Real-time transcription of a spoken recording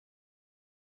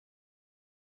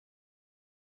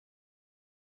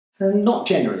Not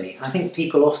generally. I think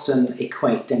people often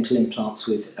equate dental implants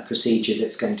with a procedure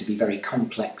that's going to be very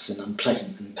complex and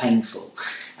unpleasant and painful,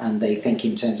 and they think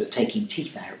in terms of taking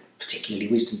teeth out, particularly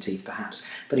wisdom teeth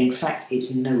perhaps, but in fact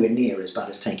it's nowhere near as bad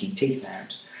as taking teeth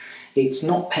out. It's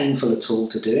not painful at all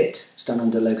to do it. It's done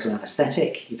under local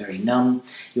anaesthetic, you're very numb,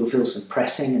 you'll feel some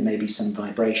pressing and maybe some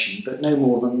vibration, but no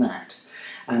more than that.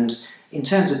 And in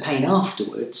terms of pain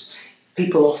afterwards,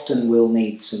 people often will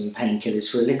need some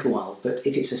painkillers for a little while, but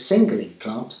if it's a single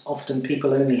implant, often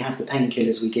people only have the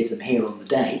painkillers we give them here on the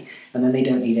day, and then they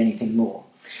don't need anything more.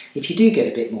 If you do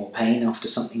get a bit more pain after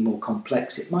something more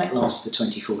complex, it might last for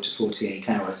 24 to 48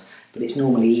 hours, but it's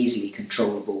normally easily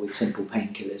controllable with simple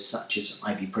painkillers such as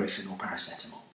ibuprofen or paracetamol.